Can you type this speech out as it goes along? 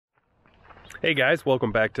Hey guys,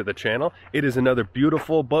 welcome back to the channel. It is another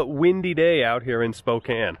beautiful but windy day out here in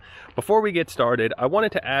Spokane. Before we get started, I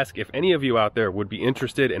wanted to ask if any of you out there would be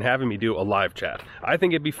interested in having me do a live chat. I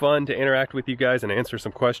think it'd be fun to interact with you guys and answer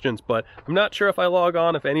some questions, but I'm not sure if I log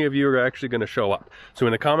on if any of you are actually going to show up. So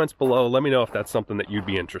in the comments below, let me know if that's something that you'd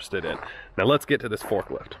be interested in. Now let's get to this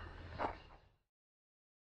forklift.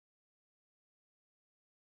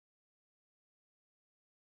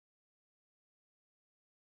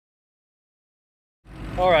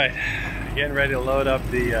 All right, getting ready to load up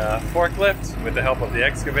the forklift with the help of the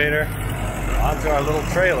excavator onto our little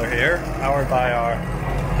trailer here, powered by our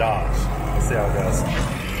Dodge. Let's see how it goes.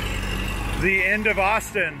 The end of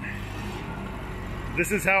Austin.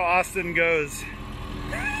 This is how Austin goes.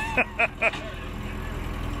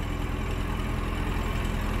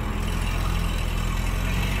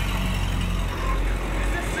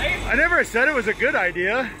 I never said it was a good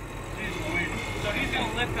idea. So he's going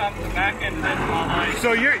to lift up the back end of this.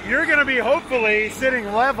 So you're going to be hopefully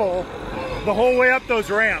sitting level the whole way up those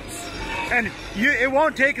ramps. And it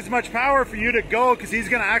won't take as much power for you to go because he's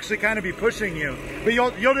going to actually kind of be pushing you. But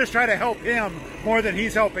you'll just try to help him more than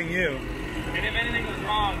he's helping you. And if anything goes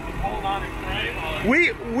wrong, hold on and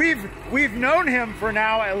pray. We've known him for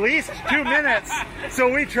now at least 2 minutes,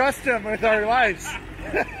 so we trust him with our lives.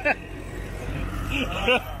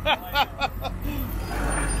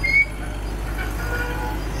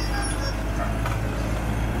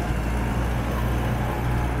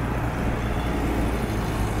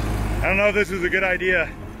 I don't know if this is a good idea.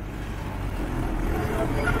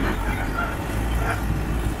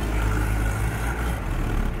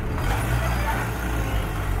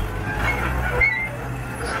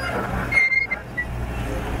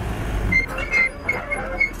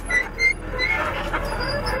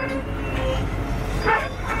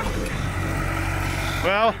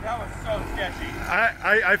 Well, that was so sketchy.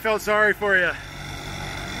 I felt sorry for you.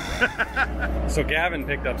 So Gavin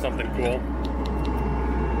picked up something cool.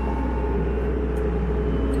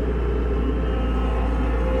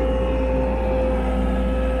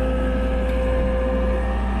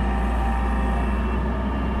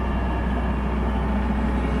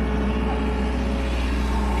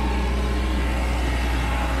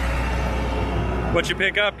 What'd you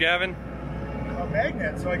pick up, Gavin? A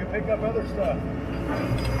magnet so I can pick up other stuff.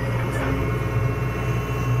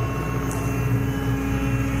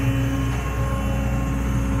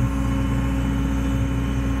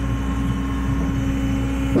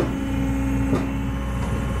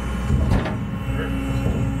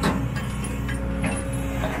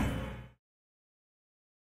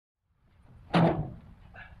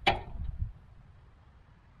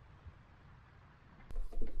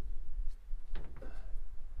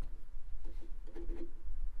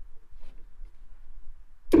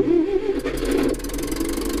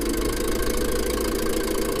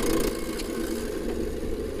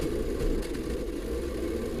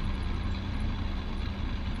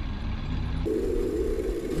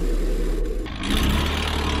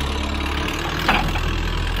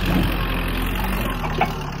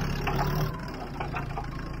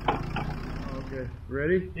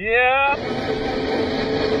 Ready? Yeah.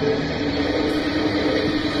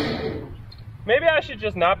 Maybe I should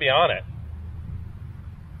just not be on it.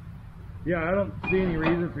 Yeah, I don't see any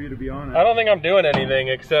reason for you to be on it. I don't think I'm doing anything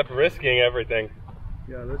except risking everything.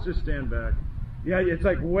 Yeah, let's just stand back. Yeah, it's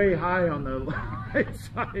like way high on the right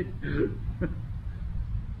side.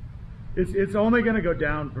 It's only gonna go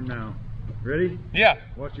down from now. Ready? Yeah.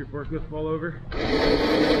 Watch your forklift fall over.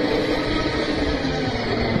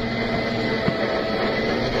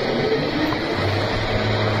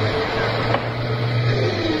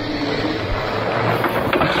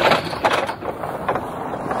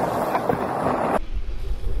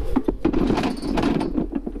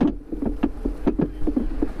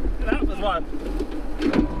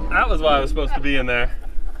 That was why I was supposed to be in there.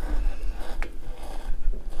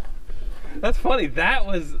 That's funny. That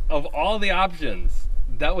was, of all the options,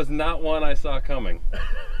 that was not one I saw coming.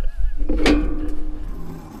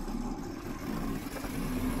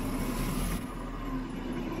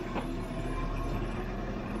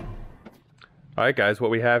 Alright guys, what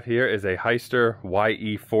we have here is a Hyster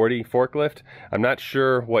YE40 forklift. I'm not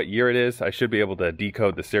sure what year it is. I should be able to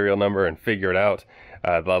decode the serial number and figure it out.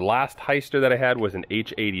 The last Hyster that I had was an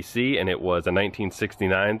H80C and it was a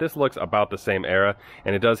 1969. This looks about the same era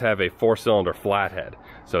and it does have a 4-cylinder flathead.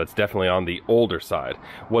 So it's definitely on the older side.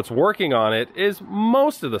 What's working on it is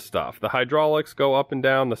most of the stuff. The hydraulics go up and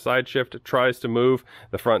down, the side shift tries to move,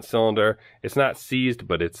 the front cylinder, it's not seized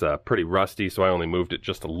but it's pretty rusty, so I only moved it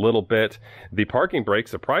just a little bit. The parking brake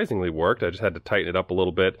surprisingly worked. I just had to tighten it up a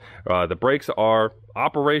little bit. The brakes are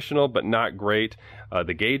operational, but not great.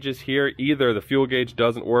 The gauges here, either the fuel gauge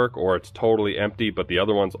doesn't work or it's totally empty, but the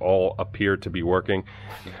other ones all appear to be working.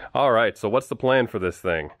 All right, so what's the plan for this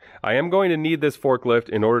thing? I am going to need this forklift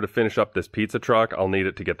in order to finish up this pizza truck. I'll need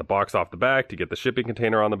it to get the box off the back, to get the shipping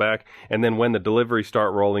container on the back, and then when the deliveries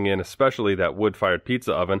start rolling in, especially that wood-fired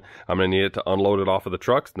pizza oven, I'm going to need it to unload it off of the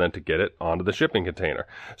trucks and then to get it onto the shipping container.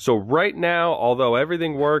 So right now, although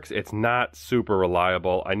everything works, it's not super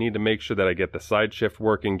reliable. I need to make sure that I get the side shift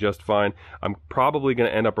working just fine. I'm probably going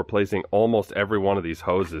to end up replacing almost every one of these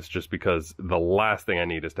hoses just because the last thing I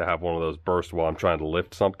need is to have one of those burst while I'm trying to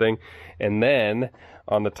lift something. And then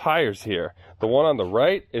on the tires here, the one on the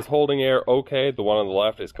right is holding air okay, the one on the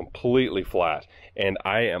left is completely flat, and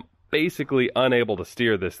I am basically unable to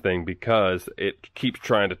steer this thing because it keeps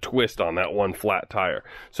trying to twist on that one flat tire.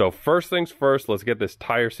 So first things first, let's get this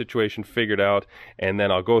tire situation figured out, and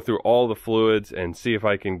then I'll go through all the fluids and see if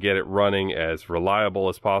I can get it running as reliable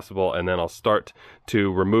as possible, and then I'll start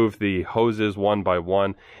to remove the hoses one by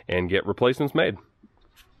one and get replacements made.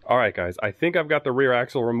 Alright guys, I think I've got the rear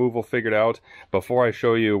axle removal figured out. Before I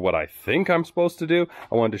show you what I think I'm supposed to do,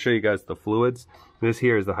 I wanted to show you guys the fluids. This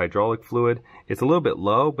here is the hydraulic fluid. It's a little bit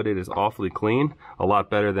low, but it is awfully clean. A lot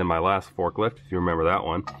better than my last forklift, if you remember that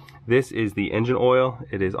one. This is the engine oil.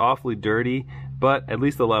 It is awfully dirty, but at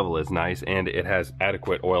least the level is nice and it has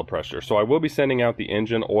adequate oil pressure. So I will be sending out the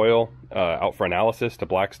engine oil out for analysis to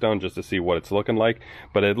Blackstone just to see what it's looking like,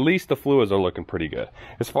 but at least the fluids are looking pretty good.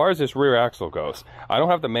 As far as this rear axle goes, I don't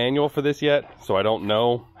have the manual for this yet, so I don't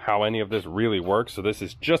know how any of this really works, so this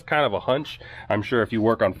is just kind of a hunch. I'm sure if you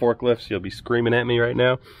work on forklifts, you'll be screaming at me right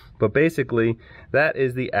now. But basically, that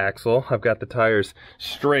is the axle. I've got the tires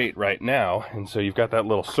straight right now, and so you've got that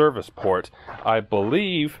little service port. I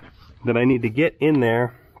believe that I need to get in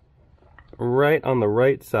there right on the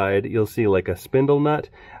right side. You'll see like a spindle nut.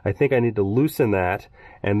 I think I need to loosen that,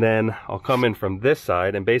 and then I'll come in from this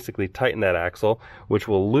side and basically tighten that axle, which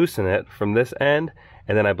will loosen it from this end.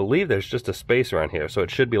 And then I believe there's just a spacer on here, so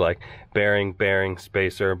it should be like bearing, bearing,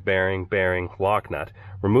 spacer, bearing, bearing, lock nut.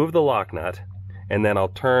 Remove the lock nut, and then I'll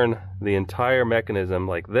turn the entire mechanism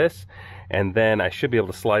like this, and then I should be able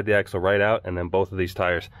to slide the axle right out, and then both of these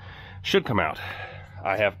tires should come out.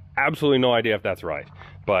 I have absolutely no idea if that's right,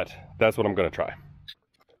 but that's what I'm going to try.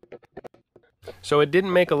 So it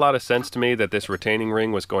didn't make a lot of sense to me that this retaining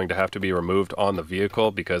ring was going to have to be removed on the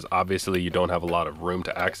vehicle because obviously you don't have a lot of room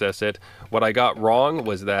to access it. What I got wrong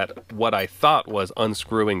was that what I thought was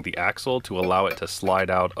unscrewing the axle to allow it to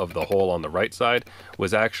slide out of the hole on the right side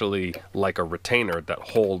was actually like a retainer that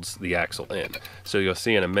holds the axle in. So you'll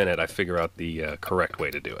see in a minute I figure out the correct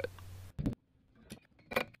way to do it.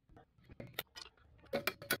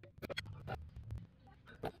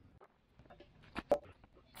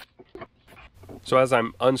 So as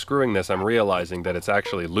I'm unscrewing this, I'm realizing that it's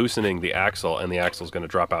actually loosening the axle, and the axle is going to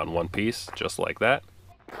drop out in one piece, just like that.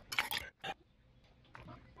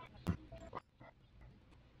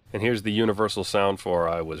 And here's the universal sound for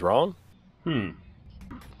I was wrong.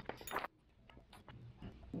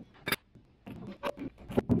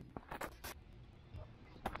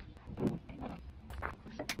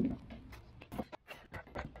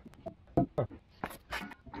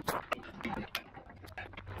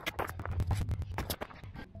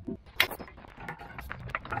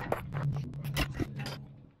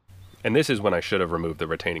 And this is when I should have removed the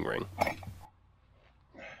retaining ring.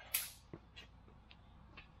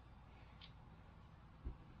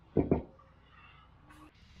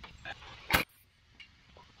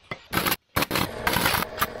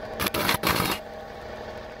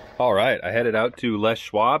 Alright, I headed out to Les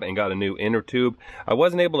Schwab and got a new inner tube. I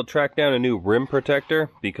wasn't able to track down a new rim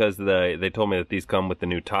protector because they told me that these come with the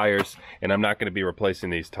new tires, and I'm not going to be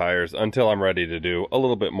replacing these tires until I'm ready to do a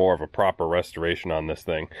little bit more of a proper restoration on this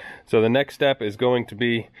thing. So the next step is going to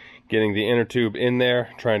be getting the inner tube in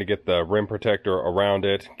there, trying to get the rim protector around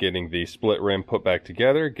it, getting the split rim put back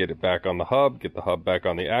together, get it back on the hub, get the hub back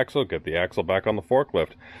on the axle, get the axle back on the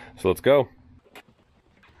forklift. So let's go.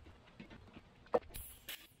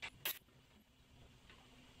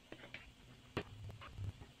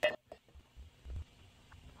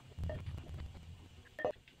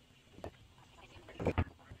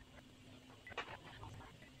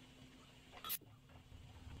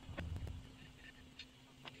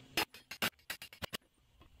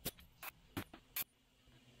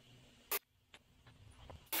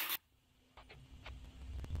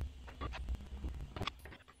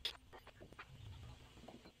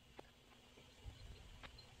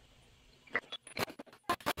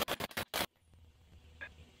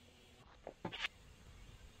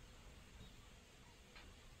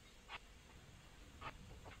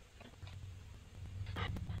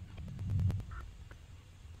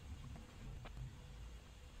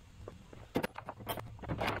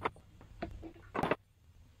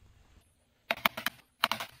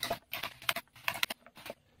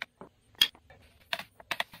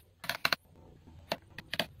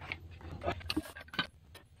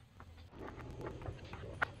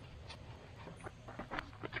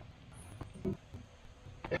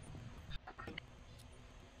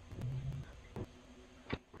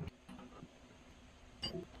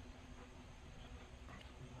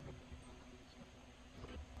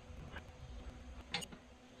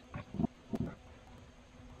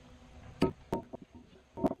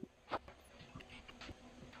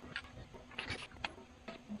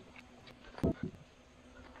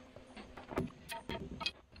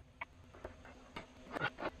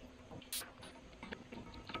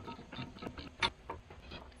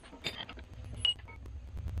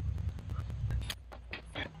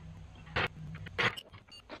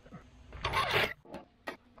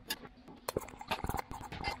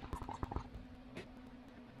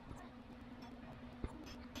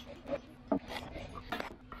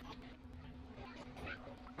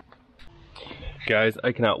 Guys,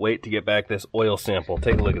 I cannot wait to get back this oil sample.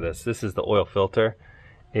 Take a look at this. This is the oil filter.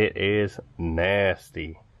 It is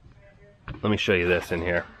nasty. Let me show you this in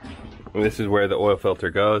here. This is where the oil filter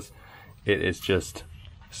goes. It is just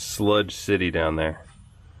sludge city down there.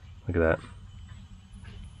 Look at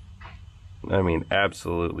that. I mean,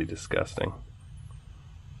 absolutely disgusting.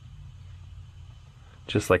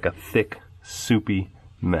 Just like a thick, soupy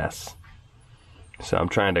mess. So I'm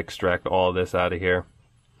trying to extract all this out of here.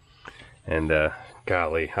 And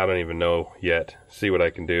golly, I don't even know yet. See what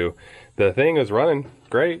I can do. The thing is running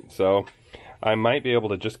great, so I might be able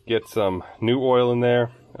to just get some new oil in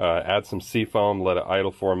there, add some seafoam, let it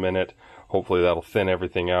idle for a minute. Hopefully that'll thin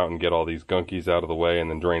everything out and get all these gunkies out of the way,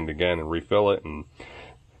 and then drain it again and refill it and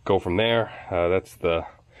go from there. That's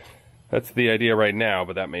the idea right now,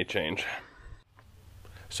 but that may change.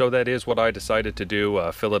 So that is what I decided to do,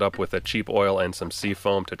 fill it up with a cheap oil and some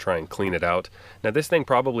seafoam to try and clean it out. Now this thing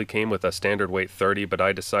probably came with a standard weight 30, but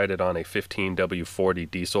I decided on a 15W40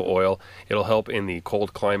 diesel oil. It'll help in the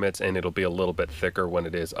cold climates, and it'll be a little bit thicker when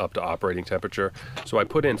it is up to operating temperature. So I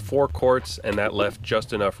put in 4 quarts, and that left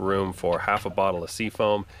just enough room for half a bottle of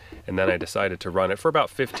seafoam. And then I decided to run it for about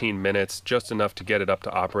 15 minutes, just enough to get it up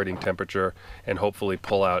to operating temperature and hopefully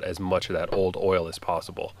pull out as much of that old oil as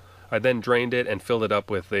possible. I then drained it and filled it up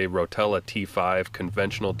with a Rotella T5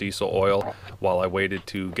 conventional diesel oil while I waited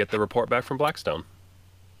to get the report back from Blackstone.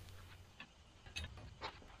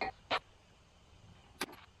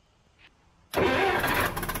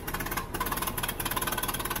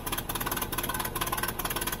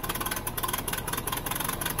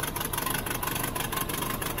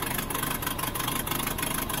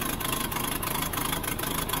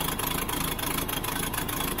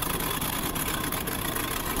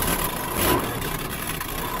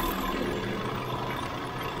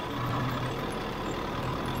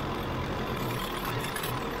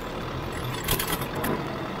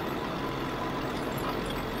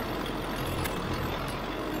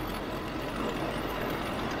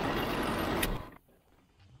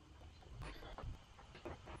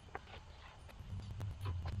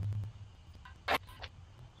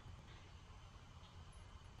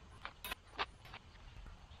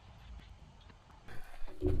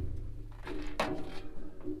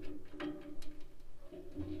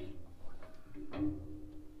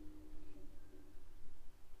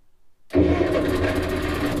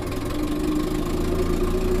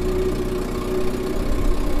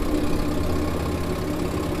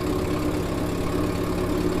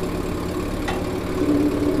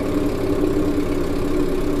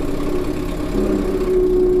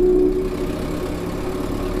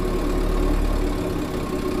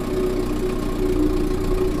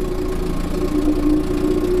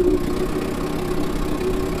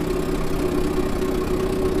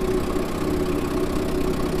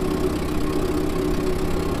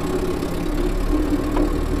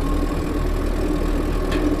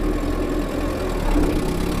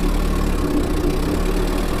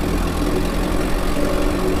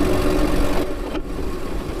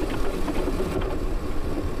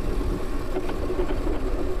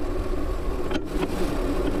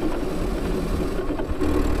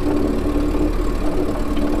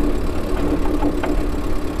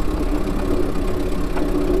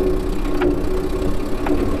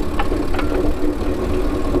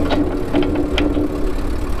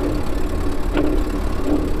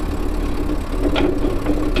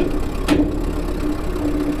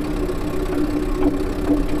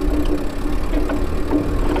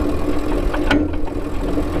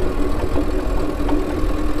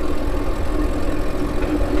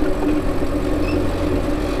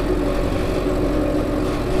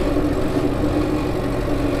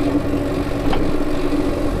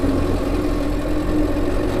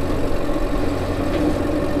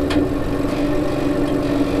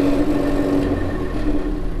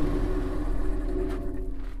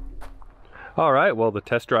 Alright, well the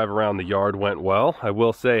test drive around the yard went well. I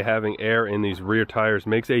will say having air in these rear tires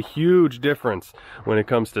makes a huge difference when it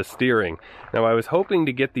comes to steering. Now I was hoping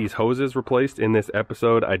to get these hoses replaced in this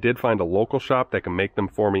episode. I did find a local shop that can make them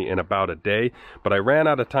for me in about a day, but I ran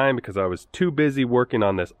out of time because I was too busy working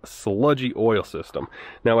on this sludgy oil system.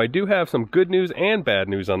 Now I do have some good news and bad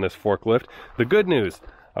news on this forklift. The good news,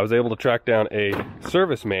 I was able to track down a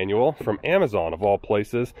service manual from Amazon, of all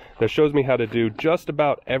places, that shows me how to do just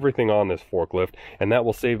about everything on this forklift, and that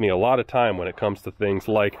will save me a lot of time when it comes to things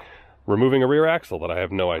like removing a rear axle that I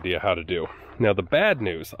have no idea how to do. Now, the bad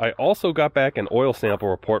news, I also got back an oil sample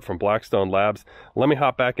report from Blackstone Labs. Let me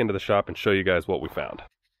hop back into the shop and show you guys what we found.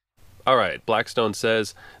 Alright, Blackstone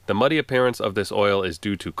says, the muddy appearance of this oil is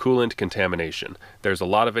due to coolant contamination. There's a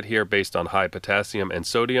lot of it here based on high potassium and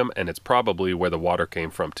sodium, and it's probably where the water came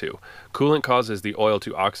from too. Coolant causes the oil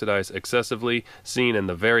to oxidize excessively, seen in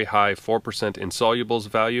the very high 4% insolubles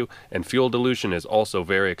value, and fuel dilution is also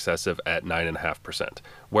very excessive at 9.5%.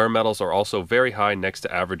 Wear metals are also very high next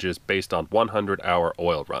to averages based on 100-hour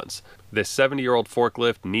oil runs. This 70-year-old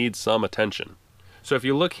forklift needs some attention. So if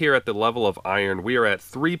you look here at the level of iron, we are at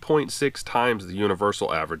 3.6 times the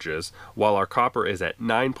universal averages, while our copper is at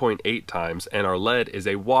 9.8 times, and our lead is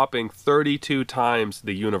a whopping 32 times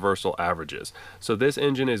the universal averages. So this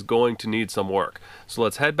engine is going to need some work. So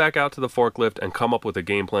let's head back out to the forklift and come up with a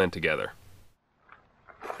game plan together.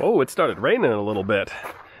 Oh, it started raining a little bit.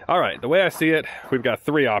 All right, the way I see it, we've got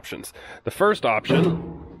three options. The first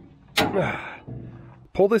option,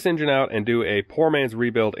 pull this engine out and do a poor man's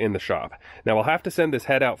rebuild in the shop. Now, I'll have to send this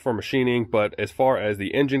head out for machining, but as far as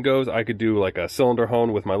the engine goes, I could do like a cylinder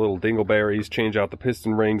hone with my little dingleberries, change out the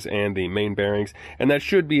piston rings and the main bearings, and that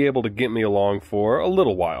should be able to get me along for a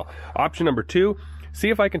little while. Option number two, see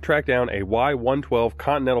if I can track down a Y112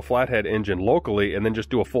 Continental flathead engine locally and then just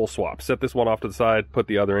do a full swap. Set this one off to the side, put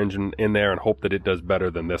the other engine in there, and hope that it does better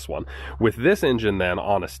than this one. With this engine then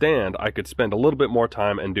on a stand, I could spend a little bit more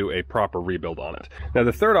time and do a proper rebuild on it. Now,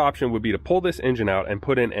 the third option would be to pull this engine out and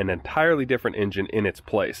put in an entirely different engine in its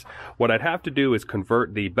place. What I'd have to do is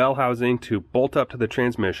convert the bell housing to bolt up to the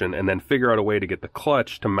transmission and then figure out a way to get the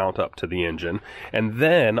clutch to mount up to the engine. And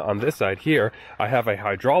then on this side here, I have a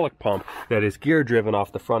hydraulic pump that is gear driven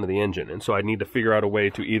off the front of the engine, and so I need to figure out a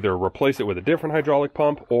way to either replace it with a different hydraulic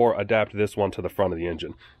pump or adapt this one to the front of the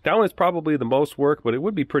engine. That one is probably the most work, but it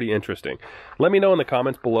would be pretty interesting. Let me know in the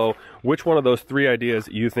comments below which one of those three ideas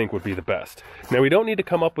you think would be the best. Now, we don't need to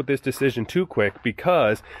come up with this decision too quick,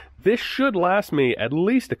 because this should last me at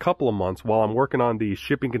least a couple of months while I'm working on the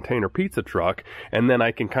shipping container pizza truck, and then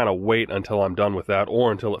I can kind of wait until I'm done with that,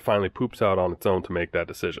 or until it finally poops out on its own to make that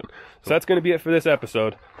decision. So that's going to be it for this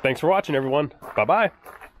episode. Thanks for watching, everyone. Bye-bye.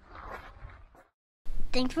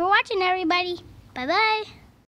 Thanks for watching, everybody. Bye-bye.